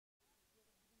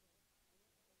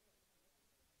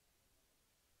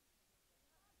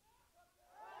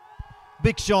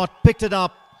Big shot, picked it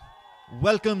up.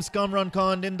 Welcomes Kamran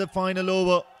Khan in the final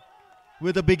over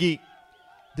with a biggie.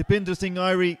 Dipendra Singh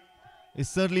Airee is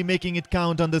certainly making it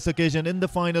count on this occasion in the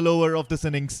final over of this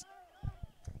innings.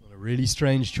 Well, a really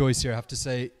strange choice here, I have to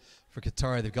say, for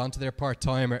Qatar. They've gone to their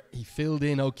part-timer. He filled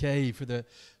in okay for the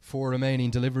 4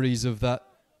 remaining deliveries of that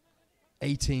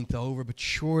 18th over, but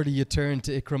surely you turn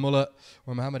to Ikramullah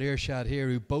or Mohammad Irshad here,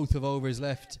 who both have overs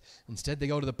left. Instead they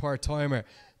go to the part-timer.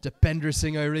 Dipendra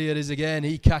Singh Airee it is again.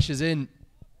 He cashes in.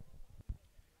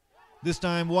 This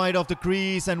time wide off the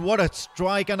crease, and what a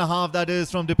strike and a half that is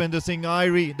from Dipendra Singh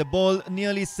Airee. The ball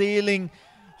nearly sailing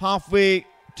halfway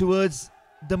towards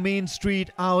the main street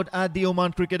out at the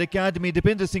Oman Cricket Academy.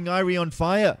 Dipendra Singh Airee on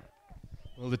fire.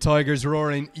 Well, the Tigers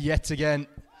roaring yet again.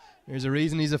 There's a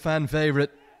reason he's a fan favourite.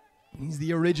 He's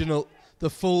the original, the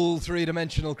full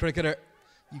three-dimensional cricketer.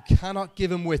 You cannot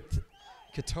give him width.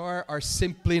 Qatar are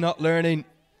simply not learning.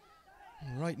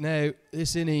 Right now,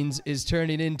 this innings is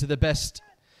turning into the best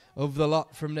of the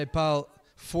lot from Nepal.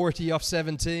 40 off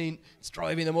 17. It's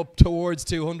driving them up towards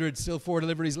 200. Still 4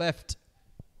 deliveries left.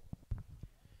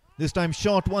 This time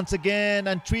shot once again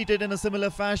and treated in a similar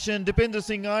fashion. Dipendra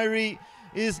Singh Airee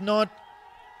is not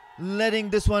letting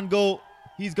this one go.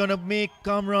 He's going to make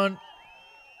Kamran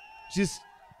just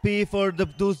pay for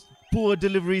those poor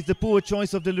deliveries, the poor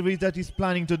choice of deliveries that he's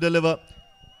planning to deliver.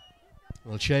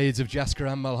 Well, shades of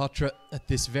Jaskaran Malhotra at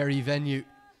this very venue.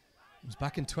 It was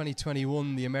back in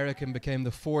 2021, the American became the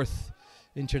 4th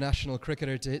international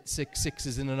cricketer to hit 6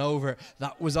 sixes in an over.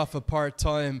 That was off a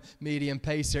part-time medium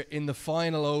pacer in the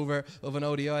final over of an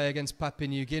ODI against Papua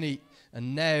New Guinea.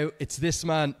 And now it's this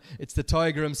man, it's the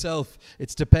Tiger himself,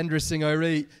 it's Dipendra Singh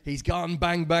Airee. He's gone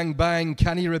bang, bang, bang.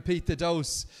 Can he repeat the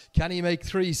dose? Can he make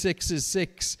 3 sixes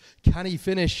 6? Can he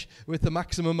finish with the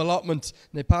maximum allotment?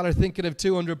 Nepal are thinking of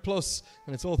 200 plus,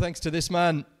 and it's all thanks to this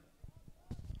man.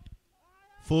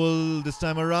 Full this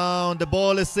time around. The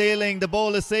ball is sailing, the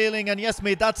ball is sailing, and yes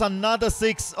mate, that's another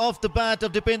 6 off the bat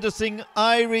of Dipendra Singh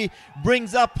Airee.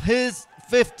 Brings up his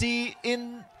 50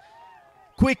 in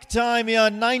quick time here,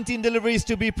 19 deliveries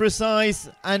to be precise,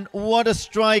 and what a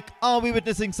strike. Are we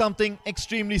witnessing something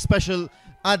extremely special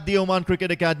at the Oman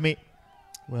Cricket Academy?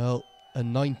 Well, a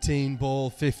 19 ball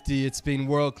 50, it's been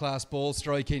world-class ball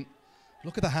striking.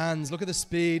 Look at the hands, look at the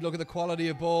speed, look at the quality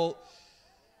of ball.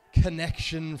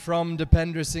 Connection from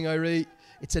Dipendra Singh Airee.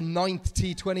 It's a 9th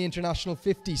T20 international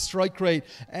 50, strike rate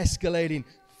escalating,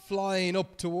 flying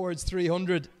up towards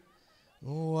 300.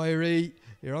 Oh, Airee,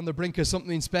 you're on the brink of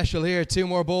something special here. 2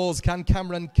 more balls. Can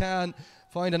Kamran Khan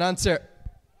find an answer?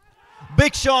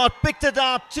 Big shot, picked it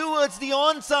up towards the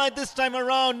onside this time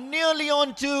around, nearly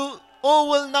onto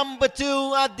oval number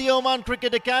 2 at the Oman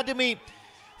Cricket Academy.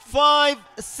 5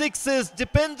 sixes.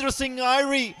 Dipendra Singh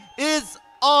Airee is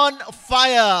on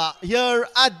fire here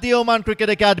at the Oman Cricket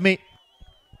Academy.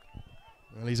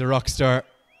 Well, he's a rock star.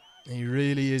 He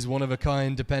really is one of a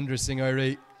kind, Dipendra Singh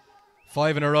Airee.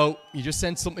 5 in a row. You just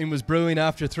sensed something was brewing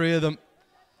after 3 of them.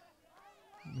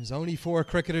 There's only 4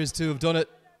 cricketers to have done it.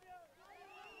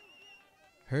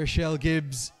 Herschel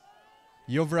Gibbs,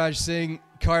 Yuvraj Singh,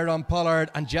 Kairon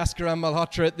Pollard and Jaskaran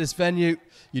Malhotra at this venue.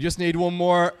 You just need one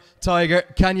more, Tiger.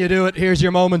 Can you do it? Here's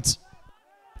your moment.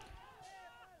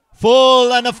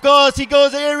 Full, and of course he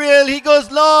goes aerial, he goes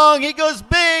long, he goes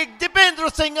big.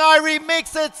 Dipendra Singh Airee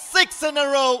makes it 6 in a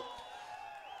row.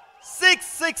 6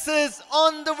 sixes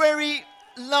on the very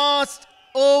last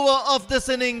over of this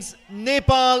innings.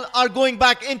 Nepal are going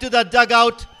back into that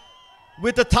dugout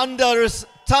with a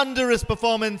thunderous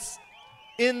performance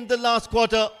in the last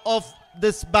quarter of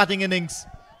this batting innings.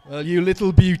 Well, you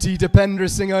little beauty, Dipendra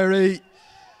Singh Airee.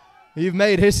 You've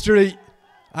made history.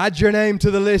 Add your name to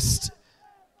the list.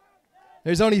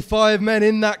 There's only 5 men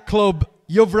in that club.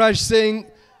 Yuvraj Singh,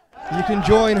 you can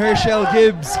join Herschel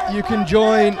Gibbs, you can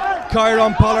join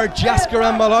Kairon Pollard,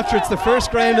 Jaskaran Malhotra. It's the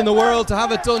first ground in the world to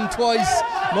have it done twice.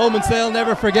 Moments they'll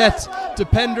never forget.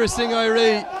 Dipendra Singh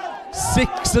Airee,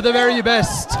 6 of the very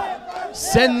best.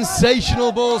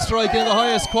 Sensational ball striking of the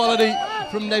highest quality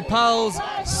from Nepal's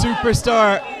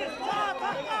superstar.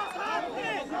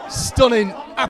 Stunning.